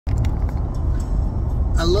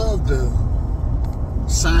I love the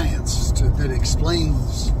science that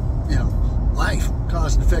explains, life,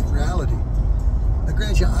 cause and effect reality. Now,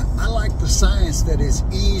 grant you, I like the science that is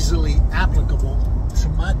easily applicable to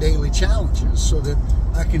my daily challenges so that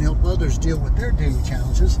I can help others deal with their daily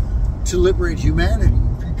challenges to liberate humanity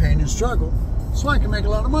from pain and struggle so I can make a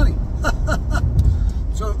lot of money.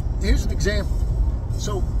 So here's an example.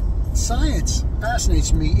 So science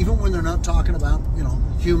fascinates me even when they're not talking about,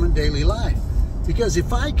 human daily life. Because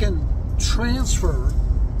if I can transfer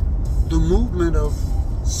the movement of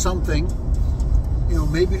something,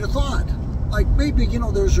 maybe to thought. Like maybe,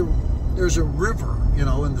 there's a river,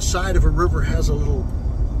 and the side of a river has a little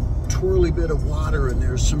twirly bit of water and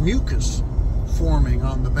there's some mucus forming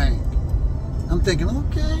on the bank. I'm thinking,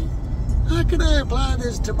 okay, how can I apply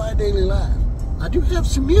this to my daily life? I do have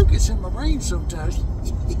some mucus in my brain sometimes.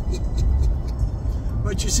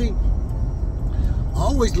 But you see,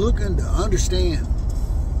 always looking to understand,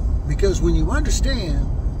 because when you understand,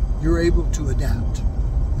 you're able to adapt.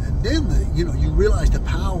 And then, you realize the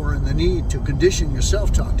power and the need to condition your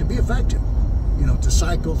self-talk to be effective, to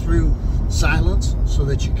cycle through silence so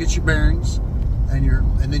that you get your bearings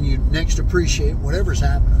and then you next appreciate whatever's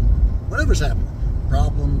happening,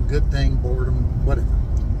 problem, good thing, boredom, whatever.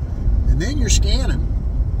 And then you're scanning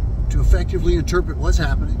to effectively interpret what's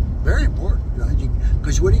happening. Very important, right?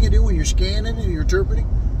 Because what are you going to do when you're scanning and you're interpreting?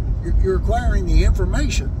 You're acquiring the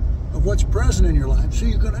information of what's present in your life so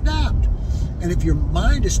you can adapt. And if your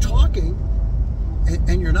mind is talking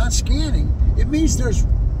and you're not scanning, it means there's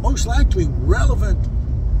most likely relevant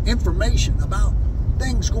information about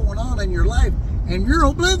things going on in your life, and you're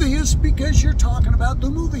oblivious because you're talking about the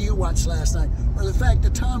movie you watched last night, or the fact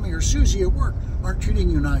that Tommy or Susie at work aren't treating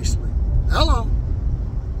you nicely. Hello,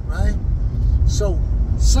 right? So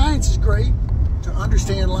science is great to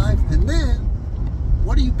understand life, and then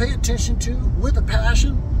what do you pay attention to with a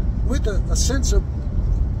passion, with a sense of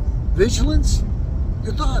vigilance?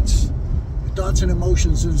 Your thoughts and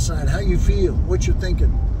emotions inside, how you feel, what you're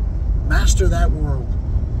thinking. Master that world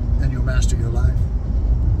and you'll master your life.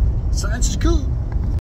 Science is cool.